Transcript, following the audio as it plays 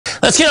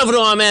Let's get over to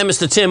our man,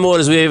 Mr. Tim Moore,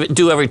 as we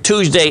do every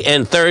Tuesday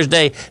and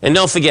Thursday. And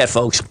don't forget,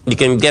 folks, you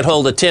can get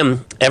hold of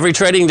Tim every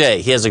trading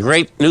day. He has a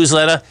great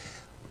newsletter.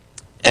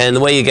 And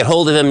the way you get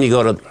hold of him, you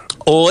go to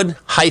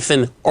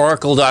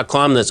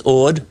ord-oracle.com. That's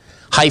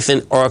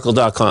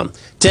ord-oracle.com.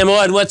 Tim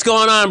Ord, what's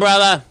going on,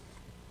 brother?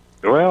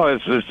 Well,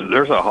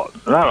 there's not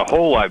a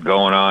whole lot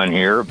going on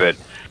here, but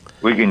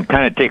we can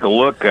kind of take a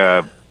look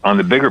on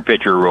the bigger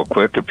picture real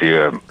quick if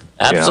you...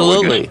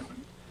 Absolutely.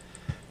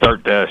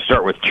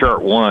 Start with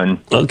chart 1.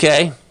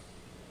 Okay.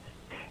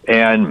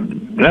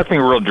 And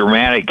nothing real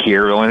dramatic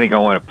here. The only thing I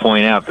want to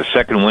point out, the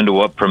second window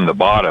up from the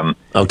bottom,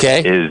 okay,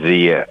 is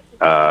this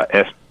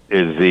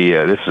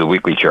is a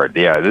weekly chart.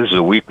 Yeah, this is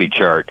a weekly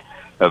chart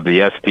of the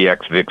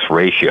SPX VIX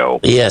ratio.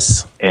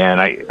 Yes.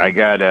 And I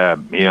got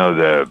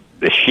the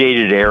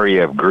shaded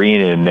area of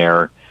green in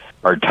there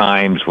are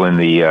times when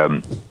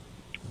the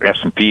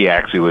S&P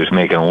actually was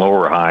making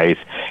lower highs,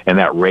 and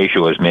that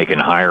ratio was making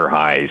higher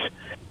highs.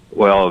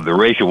 Well, the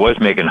ratio was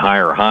making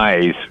higher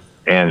highs,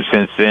 and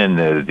since then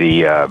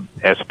the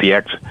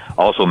SPX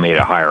also made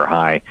a higher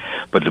high.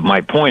 But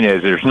my point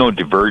is there's no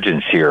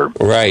divergence here,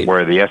 right,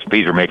 where the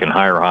SPs are making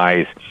higher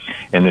highs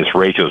and this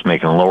ratio is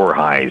making lower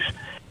highs.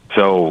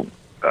 So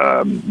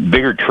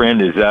bigger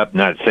trend is up,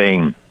 not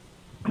saying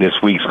this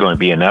week's going to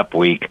be an up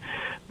week,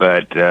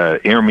 but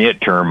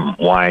intermediate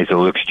term-wise, it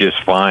looks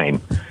just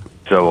fine.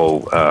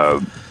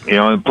 So,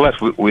 and plus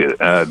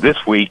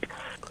this week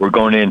we're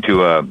going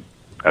into a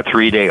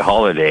 3-day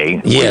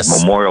holiday. Yes.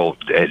 Memorial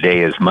Day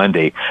is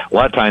Monday. A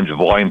lot of times the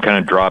volume kind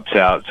of drops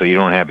out, so you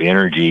don't have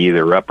energy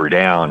either up or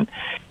down.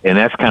 And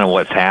that's kind of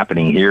what's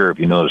happening here. If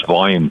you notice,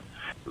 volume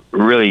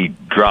really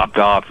dropped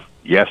off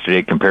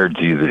yesterday compared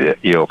to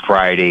the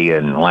Friday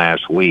and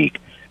last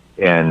week.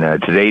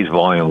 And today's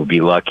volume will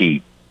be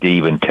lucky to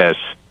even test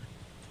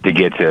to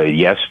get to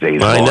yesterday's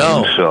volume. I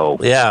know. So,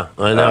 yeah,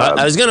 I know.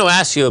 I was going to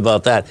ask you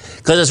about that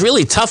because it's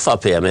really tough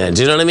up here, man.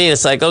 Do you know what I mean?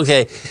 It's like,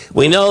 okay,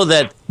 we know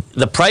that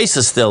the price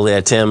is still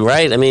there, Tim,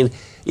 right? I mean,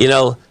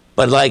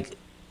 but like,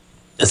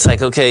 it's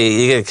like, okay,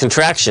 you get a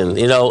contraction,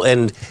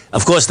 and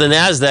of course the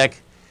NASDAQ,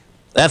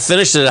 that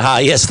finished at a high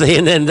yesterday,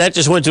 and then that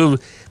just went to,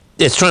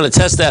 it's trying to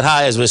test that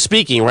high as we're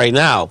speaking right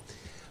now.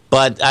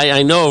 But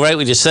I know, right,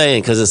 what you're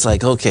saying, because it's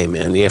like, okay,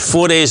 man, you have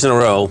 4 days in a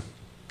row.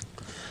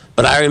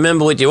 But I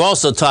remember what you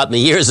also taught me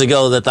years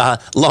ago, that the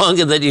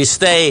longer that you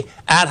stay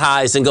at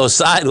highs and go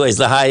sideways,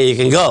 the higher you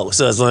can go.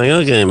 So it's like,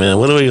 okay, man,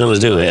 what are we going to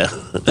do here?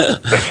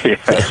 Yeah,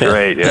 that's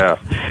right, yeah.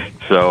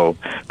 So,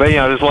 but,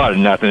 there's a lot of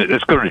nothing.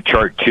 Let's go to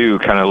chart 2,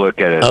 kind of look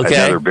at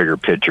another bigger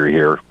picture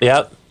here.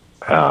 Yep.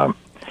 Well,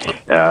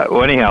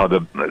 anyhow,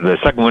 the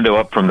second window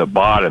up from the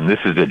bottom,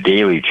 this is the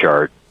daily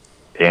chart,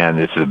 and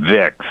this is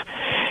VIX.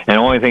 And the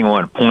only thing I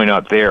want to point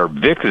out there,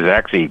 VIX is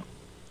actually,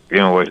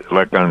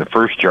 like on the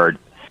first chart,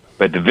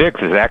 but the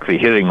VIX is actually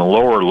hitting a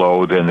lower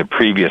low than the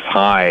previous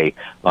high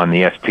on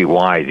the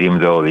SPYs, even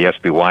though the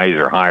SPYs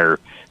are higher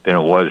than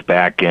it was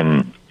back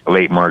in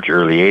late March,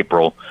 early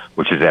April,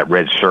 which is that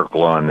red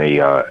circle on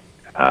the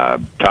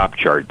top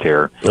chart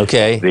there.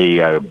 Okay.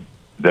 The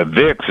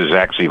VIX is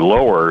actually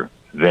lower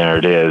than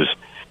it is,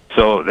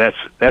 so that's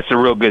a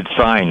real good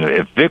sign.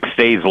 If VIX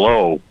stays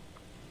low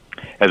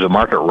as the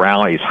market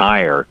rallies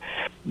higher,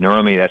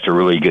 normally that's a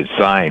really good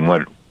sign.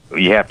 What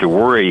you have to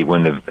worry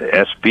when the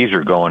SPs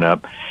are going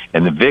up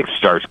and the VIX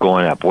starts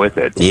going up with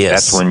it. Yes.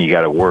 That's when you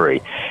got to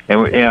worry.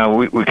 And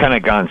we kind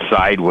of gone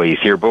sideways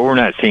here, but we're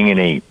not seeing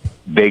any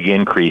big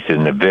increase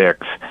in the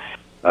VIX.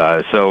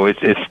 So it's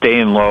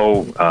staying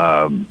low.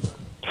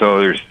 So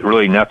there's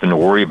really nothing to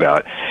worry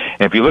about.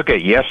 And if you look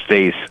at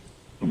yesterday's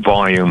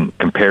volume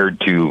compared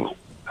to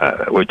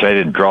which I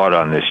didn't draw it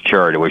on this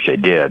chart, I wish I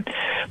did,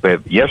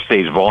 but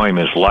yesterday's volume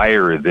is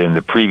lighter than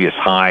the previous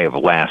high of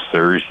last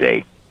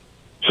Thursday.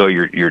 So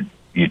you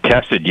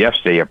tested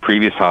yesterday a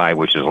previous high,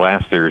 which is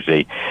last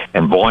Thursday,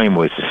 and volume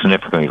was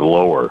significantly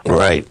lower.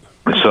 Right.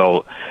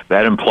 So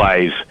that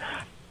implies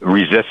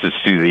resistance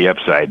to the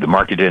upside. The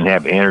market didn't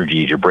have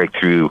energy to break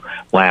through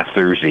last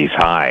Thursday's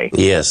high.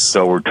 Yes.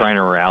 So we're trying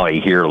to rally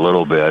here a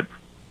little bit,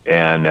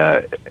 and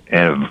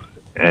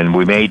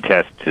we may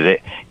test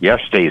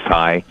yesterday's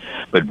high,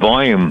 but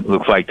volume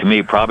looks like to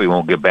me probably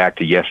won't get back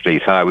to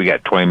yesterday's high. We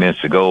got 20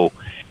 minutes to go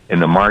in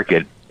the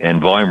market. And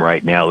volume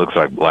right now looks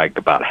like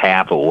about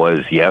half it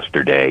was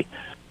yesterday.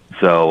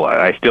 So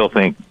I still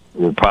think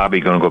we're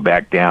probably going to go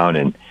back down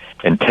and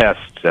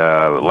test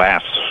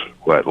last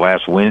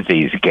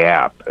Wednesday's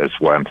gap. That's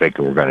what I'm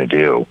thinking we're going to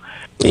do.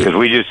 Because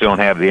we just don't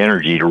have the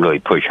energy to really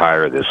push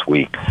higher this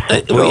week.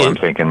 So I'm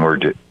thinking we're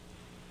just...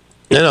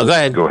 No, go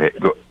ahead. Go ahead.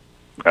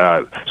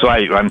 So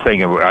I'm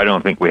thinking I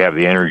don't think we have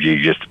the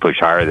energy just to push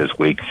higher this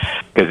week,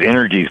 because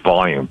energy is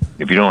volume.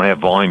 If you don't have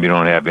volume, you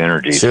don't have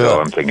energy. Sure. So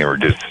I'm thinking we're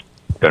just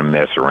going to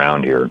mess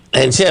around here.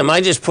 And Tim, I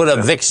just put a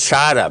VIX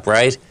chart up,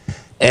 right?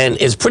 And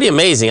it's pretty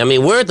amazing. I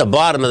mean, we're at the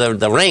bottom of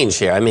the range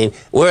here. I mean,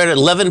 we're at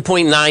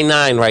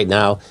 11.99 right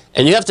now,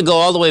 and you have to go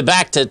all the way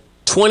back to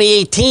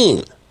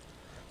 2018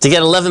 to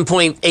get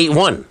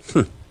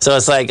 11.81. So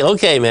it's like,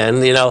 okay,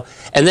 man,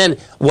 And then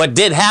what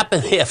did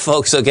happen here,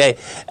 folks, okay,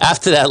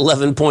 after that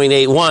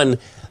 11.81,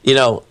 you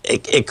know,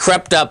 it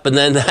crept up, and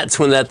then that's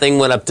when that thing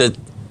went up to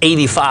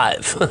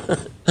 85.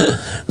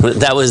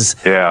 That was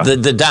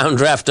the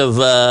downdraft of,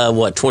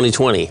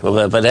 2020.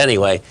 But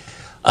anyway,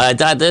 I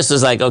thought this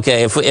was like,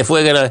 okay, if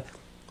we're going to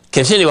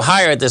continue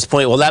higher at this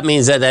point, well, that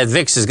means that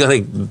VIX is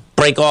going to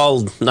break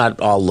not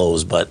all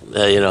lows, but,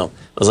 you know,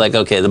 it was like,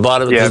 okay, the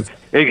bottom. Yeah,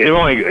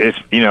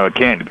 it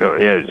can't go,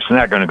 it's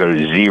not going to go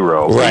to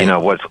zero. Right. You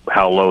know,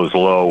 how low is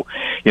low.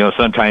 You know,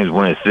 sometimes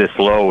when it's this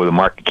low, the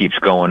market keeps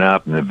going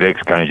up and the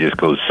VIX kind of just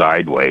goes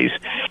sideways.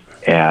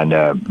 And,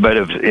 but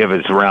if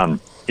it's around,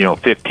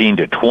 15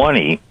 to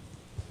 20,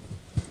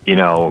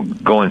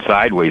 going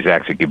sideways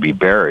actually could be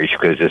bearish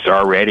because it's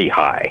already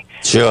high.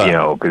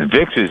 Sure. Because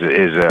VIX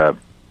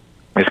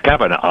it's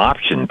kind of an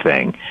option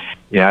thing.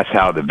 That's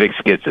how the VIX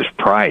gets its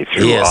price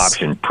through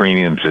option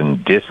premiums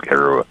and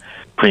or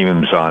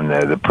premiums on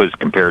the puts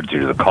compared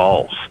to the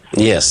calls.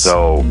 Yes.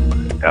 So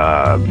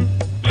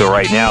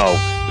right now,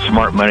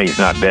 smart money is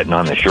not betting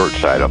on the short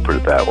side. I'll put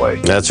it that way.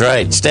 That's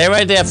right. Stay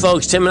right there,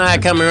 folks. Tim and I are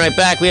coming right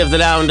back. We have the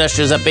Dow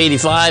Industrials up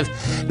 85,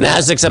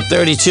 Nasdaq's up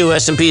 32,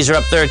 S&Ps are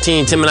up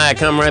 13. Tim and I are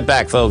coming right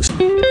back, folks.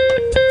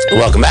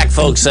 Welcome back,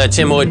 folks.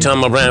 Tim Wood,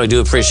 Tom O'Brien. We do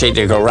appreciate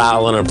you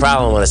growling and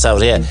prowling with us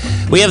out here.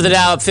 We have the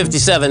Dow up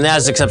 57,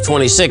 Nasdaq's up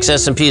 26,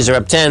 S&Ps are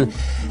up 10,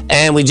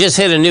 and we just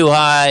hit a new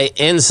high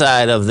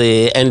inside of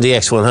the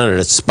NDX 100.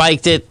 It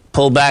spiked it,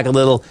 pulled back a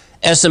little.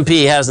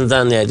 S&P hasn't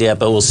done that yet,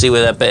 but we'll see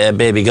where that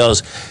baby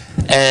goes.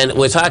 And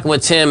we're talking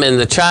with Tim, and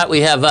the chart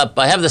we have up,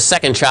 I have the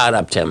second chart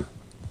up, Tim.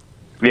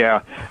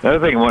 Yeah.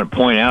 Another thing I want to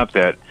point out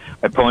that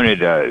I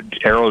pointed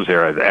arrows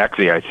there.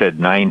 Actually, I said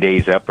 9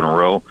 days up in a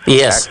row.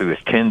 Yes. Actually, it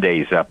was 10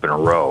 days up in a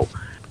row,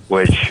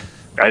 which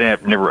I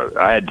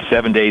had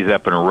 7 days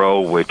up in a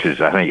row, which is,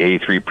 I think,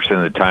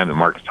 83% of the time the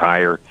market's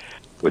higher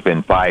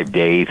within 5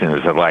 days, and it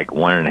was at like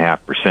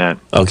 1.5%.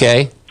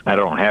 Okay. I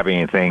don't have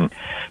anything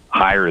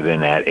higher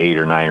than that 8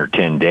 or 9 or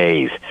 10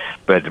 days.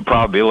 But the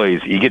probability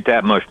is you get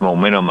that much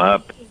momentum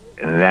up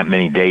in that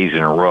many days in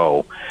a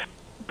row.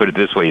 Put it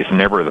this way, it's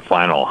never the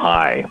final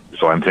high.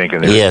 So I'm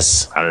thinking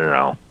there's, I don't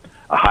know,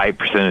 a high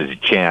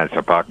percentage chance,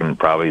 I'm talking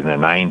probably in the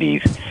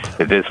 90s,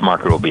 that this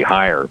market will be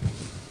higher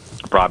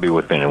probably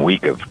within a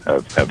week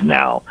of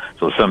now.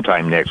 So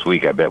sometime next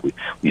week, I bet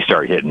we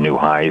start hitting new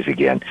highs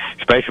again,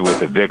 especially with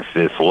the VIX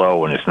this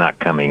low and it's not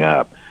coming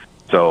up.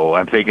 So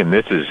I'm thinking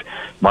this is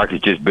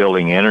market's just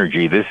building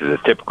energy. This is a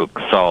typical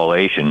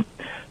consolidation,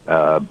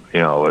 a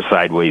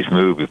sideways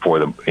move before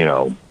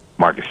the,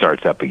 market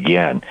starts up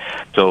again.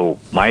 So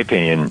my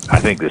opinion, I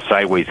think the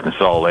sideways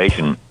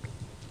consolidation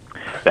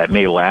that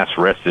may last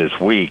the rest of this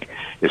week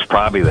is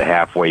probably the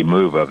halfway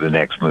move of the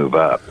next move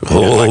up.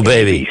 Oh, like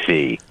baby.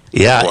 ABC.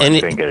 Yeah. And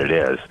I'm thinking it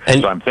is.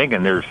 And so I'm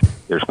thinking there's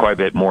quite a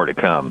bit more to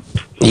come.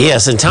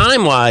 Yes, and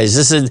time-wise,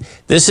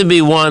 this would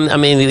be one. I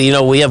mean,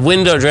 we have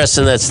window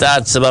dressing that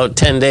starts about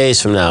 10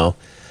 days from now.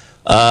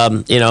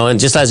 And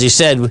just as you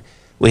said,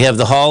 we have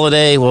the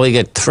holiday. Well, we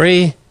get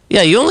 3.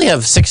 Yeah, you only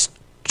have 7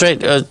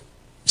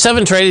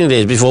 trading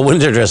days before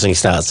window dressing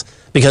starts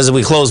because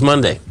we close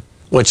Monday.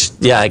 Which,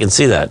 I can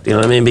see that. You know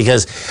what I mean?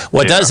 Because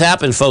what does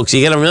happen, folks,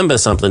 you got to remember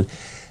something.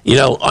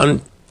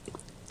 On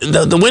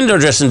the window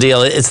dressing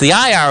deal, it's the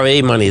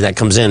IRA money that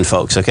comes in,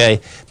 folks,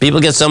 okay? People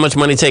get so much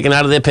money taken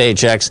out of their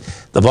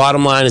paychecks. The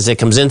bottom line is it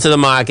comes into the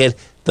market.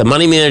 The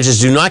money managers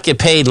do not get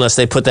paid unless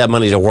they put that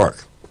money to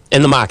work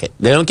in the market.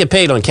 They don't get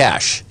paid on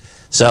cash.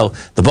 So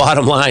the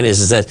bottom line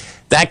is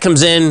that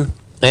comes in,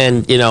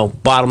 and,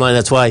 bottom line,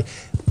 that's why,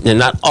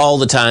 not all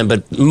the time,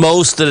 but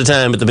most of the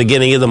time at the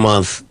beginning of the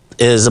month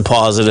is a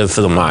positive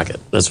for the market.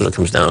 That's what it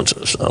comes down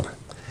to, so.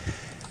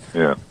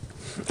 Yeah.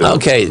 So,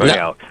 okay,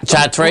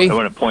 chart 3. I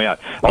want to point out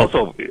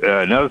also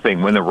another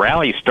thing. When the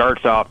rally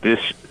starts off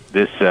this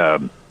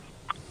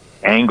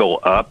angle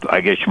up,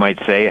 I guess you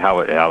might say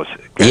how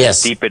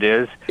steep it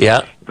is.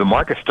 Yeah. If the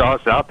market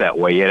starts out that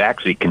way, it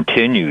actually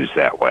continues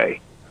that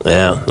way.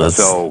 Yeah.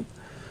 So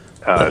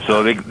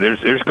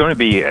there's going to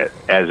be a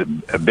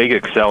big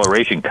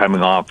acceleration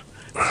coming off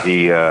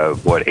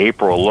the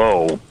April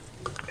low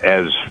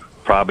as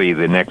probably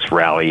the next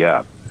rally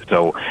up.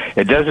 So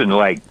it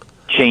doesn't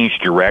change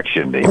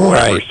direction.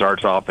 Whatever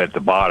starts off at the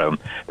bottom,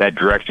 that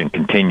direction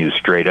continues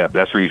straight up.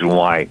 That's the reason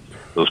why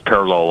those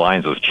parallel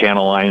lines, those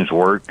channel lines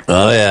work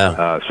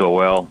so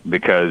well,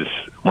 because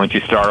once you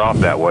start off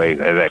that way,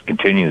 that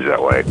continues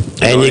that way.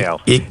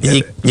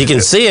 And you can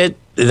see it.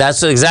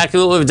 That's exactly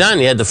what we've done.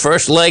 You had the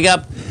first leg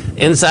up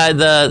inside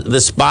the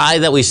SPY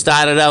that we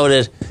started out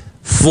at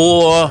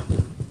 4.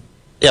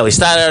 Yeah, we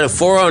started out at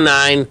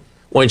 409,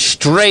 went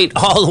straight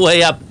all the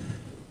way up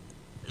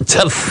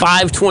to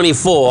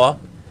 524.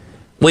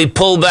 We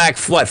pulled back,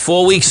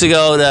 4 weeks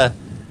ago to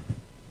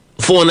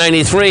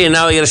 493, and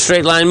now we get a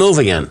straight line move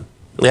again.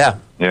 Yeah.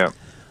 Yeah.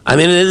 I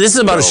mean, this is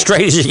about as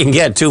straight as you can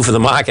get, too, for the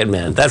market,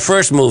 man. That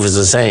first move is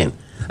insane.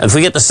 And if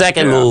we get the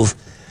second move,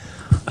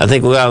 I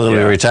think we're all going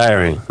to be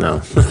retiring.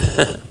 No.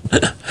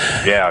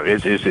 Yeah,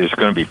 it's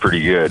going to be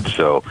pretty good.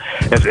 So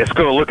let's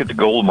go look at the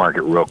gold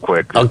market real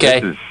quick.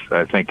 Okay.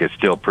 I think it's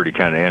still pretty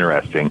kind of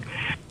interesting.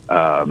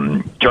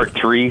 Chart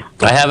 3.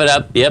 I have it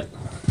up, yep.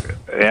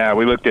 Yeah,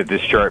 we looked at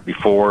this chart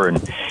before, and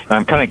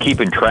I'm kind of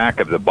keeping track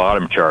of the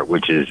bottom chart,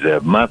 which is the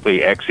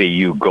monthly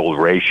XAU gold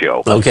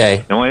ratio.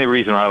 Okay. The only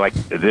reason I like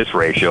this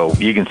ratio,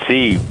 you can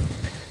see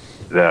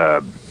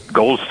the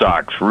gold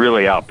stocks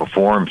really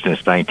outperformed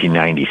since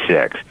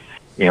 1996.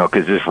 You know,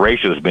 because this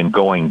ratio has been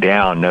going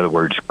down. In other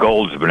words,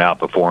 gold's been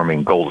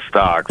outperforming gold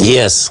stocks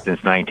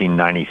since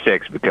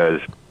 1996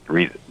 because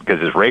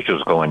this ratio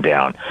is going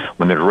down.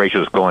 When the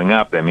ratio is going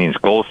up, that means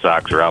gold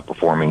stocks are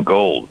outperforming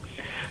gold.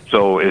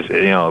 So, since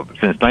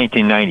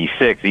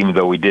 1996, even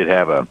though we did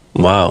have a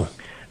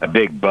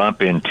big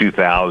bump in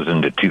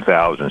 2000 to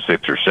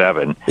 2006 or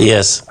 7,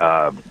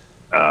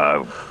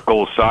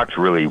 gold stocks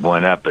really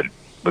went up,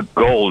 but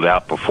gold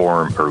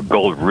outperformed, or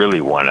gold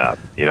really went up.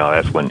 You know,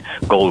 that's when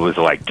gold was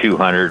like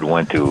 200,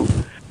 went to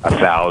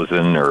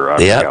 1,000, or I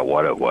forgot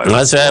what it was.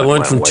 That's right. It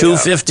went from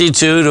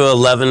 252 to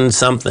 11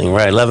 something,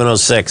 right?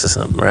 1106 or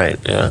something, right?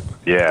 Yeah.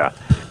 Yeah.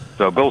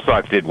 So gold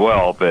stocks did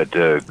well, but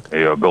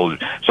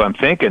gold. So I'm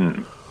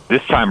thinking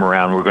this time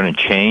around we're going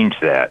to change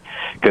that,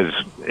 because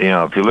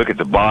if you look at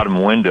the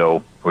bottom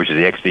window, which is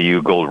the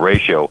XDU gold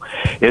ratio,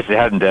 it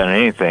hasn't done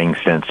anything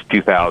since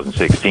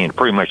 2016. It's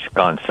pretty much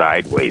gone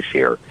sideways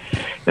here,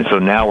 and so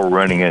now we're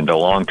running into a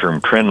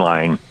long-term trend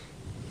line,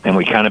 and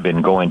we kind of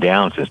been going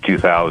down since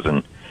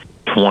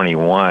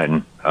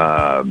 2021,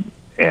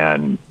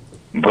 and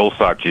gold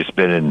stock's just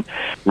been in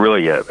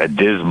really a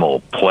dismal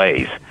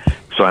place.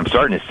 So I'm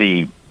starting to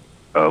see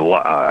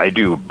I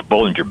do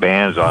Bollinger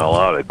Bands on a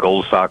lot of the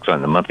gold stocks on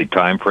the monthly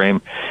time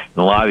frame, and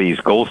a lot of these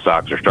gold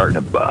stocks are starting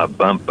to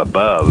bump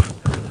above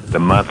the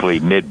monthly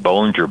mid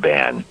Bollinger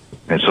Band,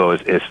 and so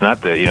it's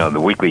not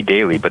the weekly,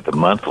 daily, but the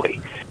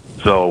monthly.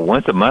 So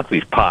once the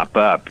monthlies pop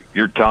up,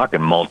 you're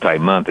talking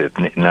multi-month. It's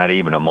not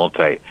even a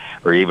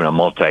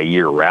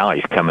multi-year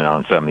rallies coming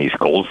on some of these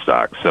gold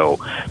stocks. So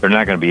they're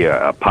not going to be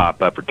a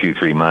pop up for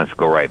 2-3 months,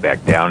 go right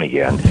back down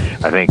again.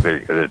 I think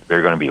they're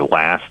going to be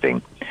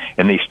lasting.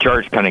 And these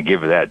charts kind of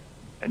give that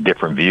a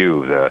different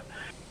view.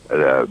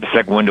 The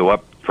second window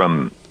up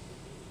from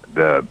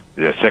the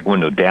second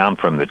window down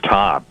from the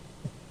top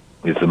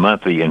is the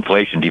monthly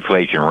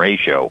inflation-deflation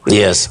ratio.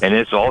 Yes. And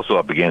it's also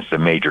up against a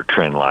major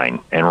trend line.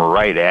 And we're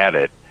right at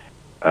it.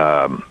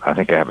 I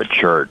think I have a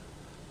chart.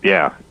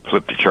 Yeah,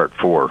 flip to chart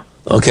 4.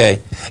 Okay.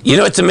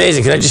 It's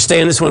amazing. Can I just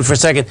stay on this one for a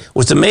second?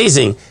 What's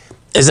amazing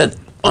is that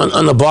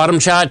on the bottom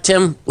chart,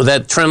 Tim, with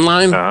that trend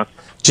line,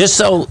 just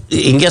so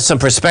you can get some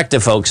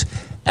perspective, folks,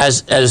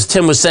 as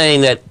Tim was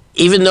saying, that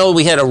even though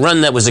we had a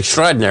run that was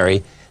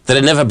extraordinary, that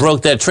it never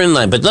broke that trend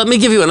line. But let me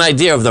give you an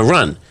idea of the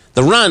run.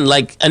 The run,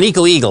 like an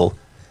eagle,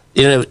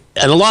 and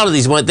a lot of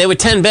these they were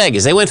 10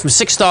 baggers. They went from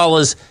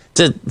 $6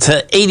 to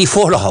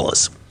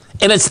 $84,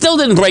 and it still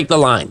didn't break the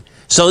line.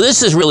 So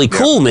this is really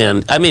cool,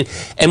 man. I mean,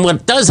 and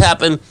what does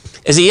happen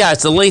is,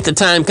 it's the length of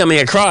time coming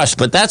across,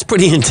 but that's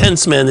pretty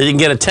intense, man, that you can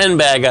get a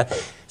 10-bagger,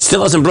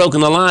 still hasn't broken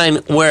the line,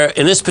 where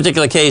in this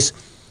particular case,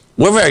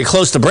 we're very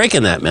close to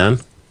breaking that, man.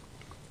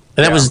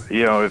 And that was...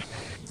 as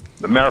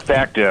a matter of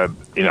fact,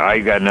 I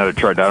got another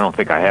chart. I don't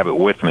think I have it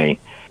with me,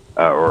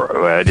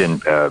 or I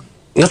didn't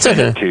send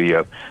it to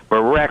you.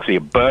 But we're actually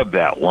above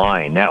that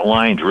line. That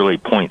line's really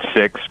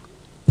 0.6.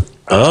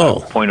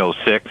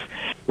 0.06.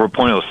 We're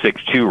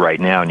 0.062 right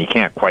now, and you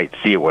can't quite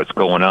see what's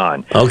going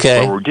on. Okay.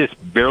 But we're just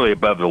barely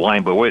above the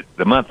line. But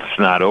the month's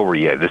not over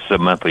yet. This is a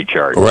monthly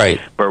chart. Right.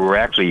 But we're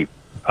actually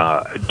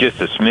just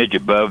a smidge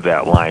above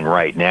that line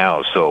right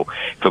now. So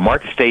if the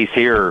market stays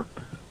here,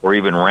 or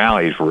even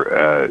rallies,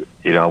 we're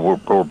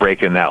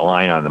breaking that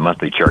line on the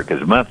monthly chart,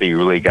 because monthly you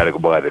really got to go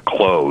by the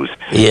close.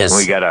 Yes. And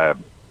we got a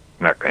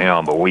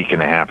week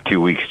and a half,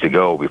 2 weeks to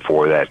go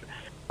before that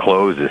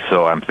closes.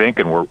 So I'm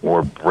thinking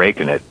we're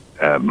breaking it,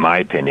 my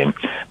opinion.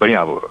 But we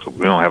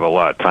don't have a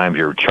lot of time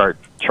here. Chart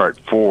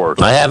 4.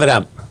 I have it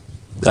up.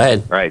 Go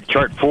ahead. Right.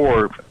 Chart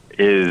 4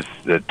 is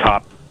the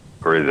top,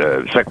 or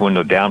the second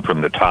window down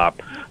from the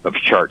top of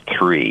chart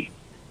 3.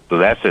 So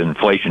that's the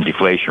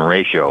inflation-deflation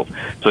ratio.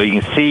 So you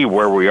can see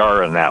where we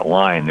are on that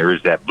line. There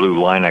is that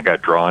blue line I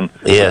got drawn,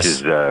 which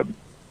is the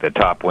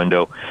top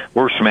window.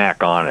 We're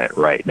smack on it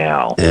right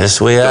now. Yes,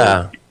 we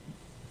are.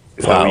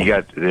 So you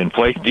got the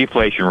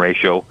inflation-deflation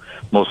ratio,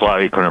 most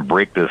likely going to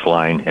break this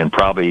line, and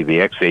probably the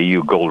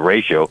XAU gold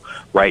ratio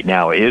right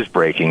now is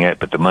breaking it,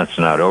 but the month's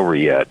not over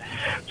yet.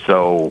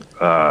 So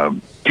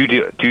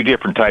two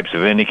different types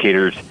of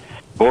indicators.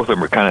 Both of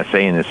them are kind of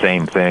saying the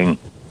same thing.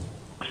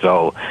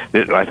 So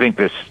I think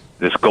this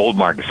gold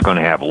market is going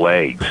to have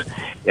legs,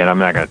 and I'm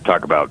not going to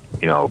talk about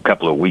a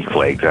couple of week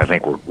legs. I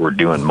think we're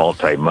doing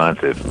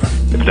multi-month, if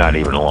not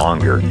even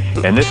longer.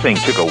 And this thing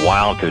took a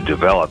while to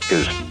develop,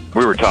 because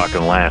we were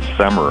talking last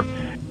summer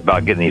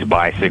about getting these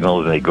buy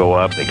signals, and they go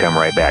up, they come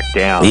right back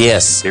down.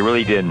 Yes, they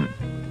really didn't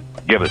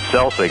give us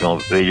sell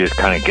signals. They just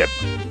kind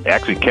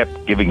of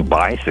kept giving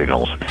buy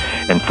signals,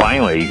 and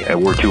finally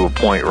we're to a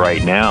point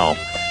right now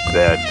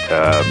that.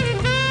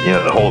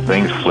 The whole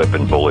thing's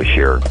flipping bullish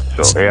here.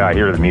 So, I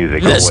hear the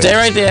music. Stay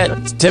right there.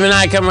 Tim and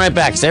I come right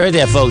back. Stay right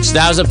there, folks.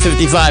 Dow's up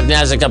 55,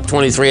 Nasdaq up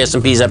 23,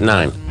 S&P's up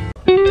 9.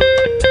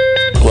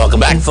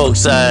 Welcome back,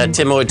 folks.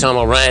 Tim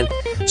O'Toole, Ryan.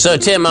 So,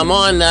 Tim, I'm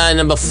on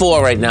number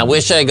 4 right now.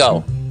 Where should I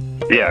go?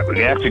 Yeah, we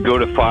have to go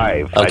to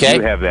 5. Okay. I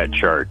do have that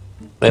chart.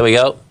 There we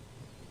go.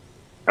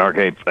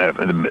 Okay,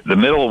 the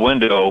middle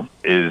window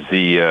is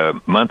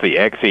the monthly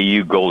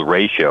XAU gold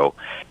ratio.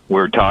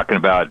 We're talking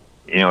about,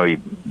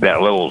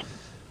 that little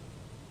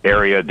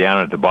area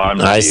down at the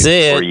bottom. I see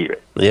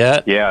it.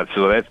 Yeah. Yeah,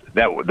 so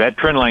that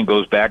trend line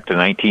goes back to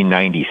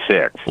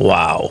 1996.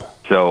 Wow.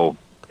 So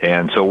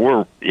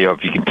we're,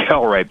 if you can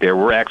tell right there,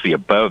 we're actually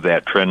above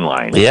that trend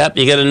line. Yep,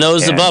 you got a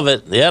nose above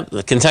it. Yep,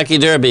 the Kentucky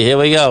Derby. Here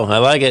we go. I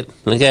like it.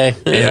 Okay.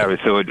 Yeah,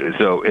 so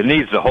it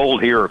needs to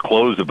hold here or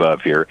close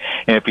above here.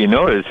 And if you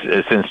notice,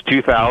 since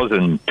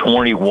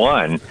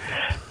 2021,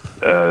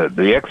 the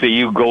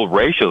XAU gold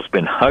ratio has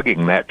been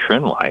hugging that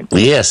trend line.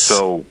 Yes.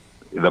 So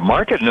the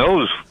market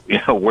knows,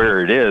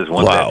 where it is,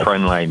 what that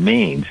trend line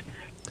means.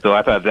 So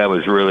I thought that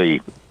was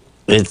really,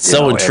 it's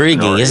so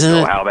intriguing, isn't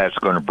it? How that's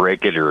going to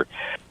break it, or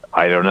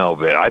I don't know,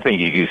 but I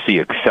think you can see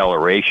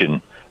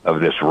acceleration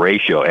of this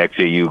ratio,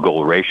 XAU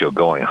gold ratio,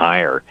 going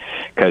higher,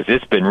 because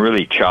it's been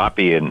really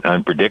choppy and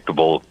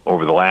unpredictable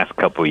over the last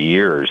couple of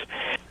years,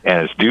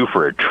 and it's due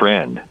for a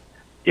trend,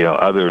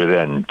 other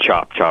than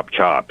chop, chop,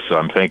 chop. So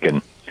I'm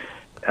thinking,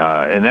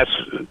 and that's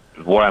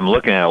what I'm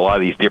looking at, a lot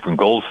of these different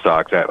gold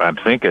stocks. I'm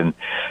thinking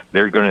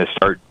they're going to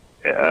start,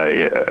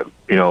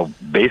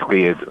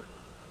 basically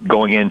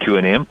going into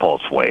an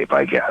impulse wave,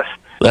 I guess.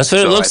 That's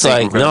what it looks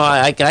like. No,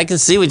 I can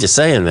see what you're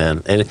saying,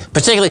 man. And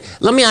particularly,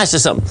 let me ask you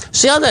something.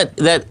 See how that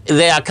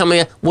they are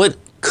coming?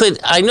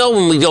 I know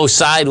when we go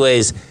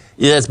sideways,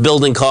 that's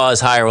building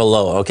cause higher or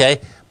lower, okay?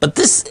 But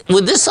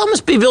would this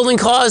almost be building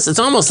cause? It's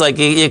almost like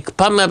you're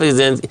pumping up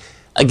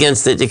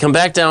against it. You come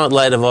back down with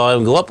lighter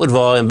volume, go up with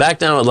volume, back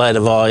down with lighter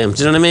volume.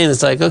 Do you know what I mean?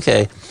 It's like,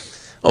 okay,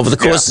 over the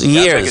course of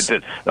years.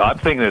 I'm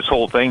thinking this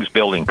whole thing's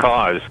building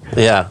cause.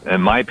 Yeah.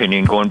 In my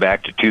opinion, going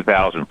back to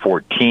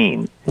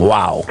 2014.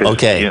 Wow.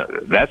 Okay.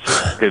 That's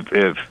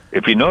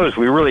if you notice,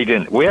 we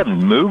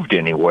haven't moved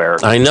anywhere.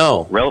 I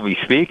know. Relatively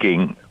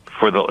speaking,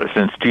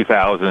 since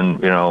 2000,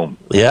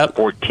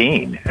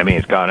 14. I mean,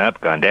 it's gone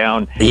up, gone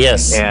down.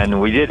 Yes.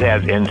 And we did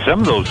have, in some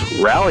of those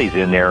rallies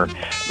in there,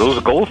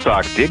 those gold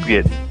stocks did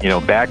get,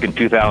 back in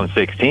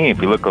 2016.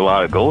 If you look at a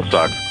lot of gold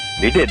stocks,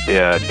 they did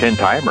 10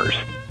 timers.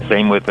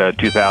 Same with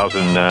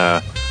 2000.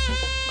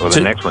 The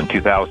next one,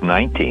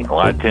 2019. A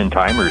lot of 10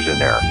 timers in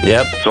there.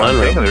 Yep. So I'm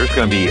thinking there's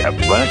going to be a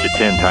bunch of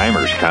 10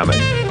 timers coming.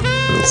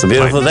 It's a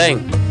beautiful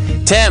thing.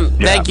 Tim,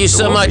 thank you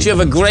so much. You have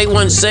a great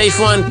one, safe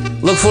one.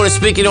 Look forward to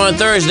speaking to you on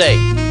Thursday.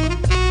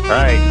 All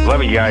right.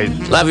 Love you guys.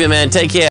 Love you, man. Take care.